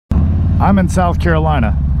I'm in South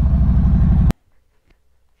Carolina.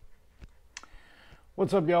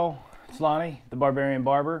 What's up, y'all? It's Lonnie, the Barbarian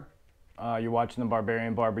Barber. You're watching the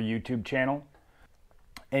Barbarian Barber YouTube channel.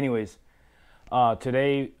 Anyways,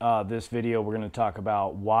 today, this video, we're going to talk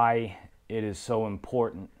about why it is so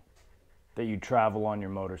important that you travel on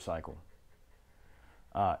your motorcycle,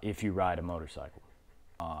 if you ride a motorcycle.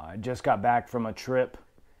 I just got back from a trip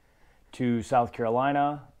to South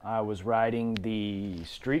Carolina. I was riding the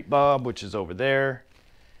Street Bob, which is over there,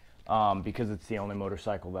 because it's the only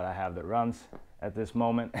motorcycle that I have that runs at this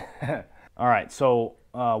moment. All right, so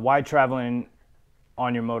why traveling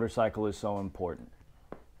on your motorcycle is so important.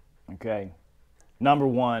 Okay, number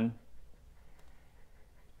one,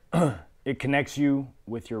 it connects you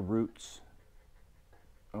with your roots.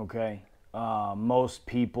 Okay, most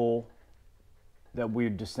people that we're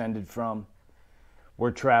descended from, we're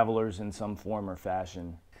travelers in some form or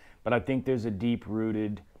fashion. But I think there's a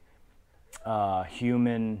deep-rooted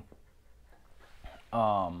human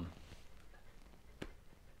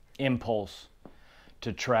impulse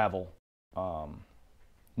to travel.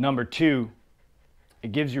 Number two,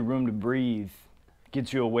 it gives you room to breathe,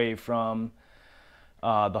 gets you away from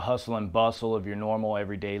the hustle and bustle of your normal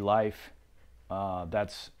everyday life.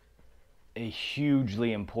 That's a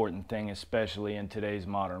hugely important thing, especially in today's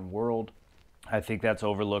modern world. I think that's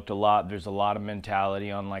overlooked a lot. There's a lot of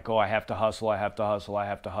mentality on like, oh, I have to hustle, I have to hustle, I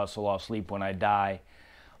have to hustle, I'll sleep when I die.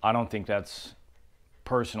 I don't think that's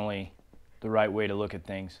personally the right way to look at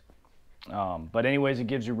things. But anyways, it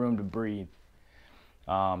gives you room to breathe.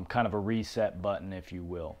 Kind of a reset button, if you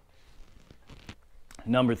will.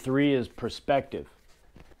 Number three is perspective.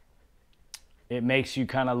 It makes you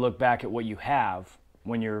kind of look back at what you have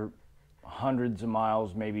when you're hundreds of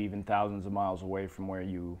miles, maybe even thousands of miles away from where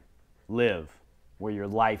you live, where your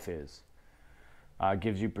life is.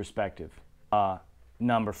 Gives you perspective.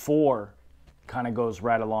 Number four kind of goes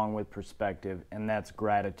right along with perspective, and that's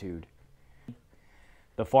gratitude.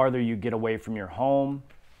 The farther you get away from your home,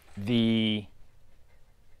 the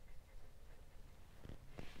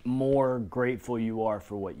more grateful you are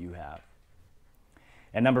for what you have.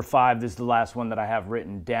 And number five, this is the last one that I have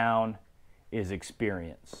written down, is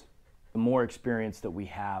experience. The more experience that we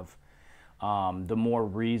have, the more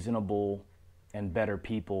reasonable and better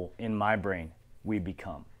people, in my brain, we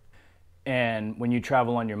become. And when you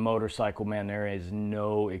travel on your motorcycle, man, there is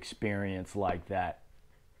no experience like that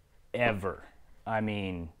ever. I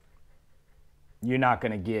mean, you're not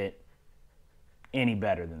going to get any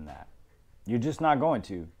better than that. You're just not going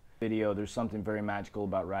to. There's something very magical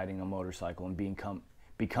about riding a motorcycle and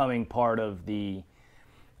becoming part of the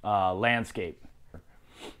landscape.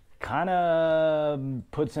 Kind of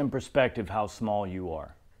puts in perspective how small you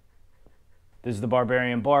are. This is the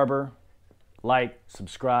Barbarian Barber. Like,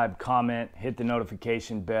 subscribe, comment, hit the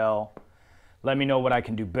notification bell. Let me know what I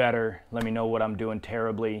can do better. Let me know what I'm doing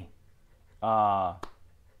terribly. Tell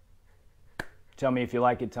me if you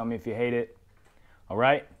like it. Tell me if you hate it. All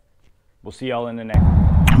right? We'll see y'all in the next.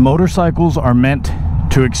 Motorcycles are meant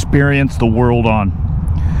to experience the world on.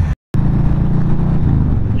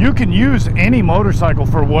 You can use any motorcycle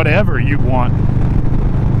for whatever you want.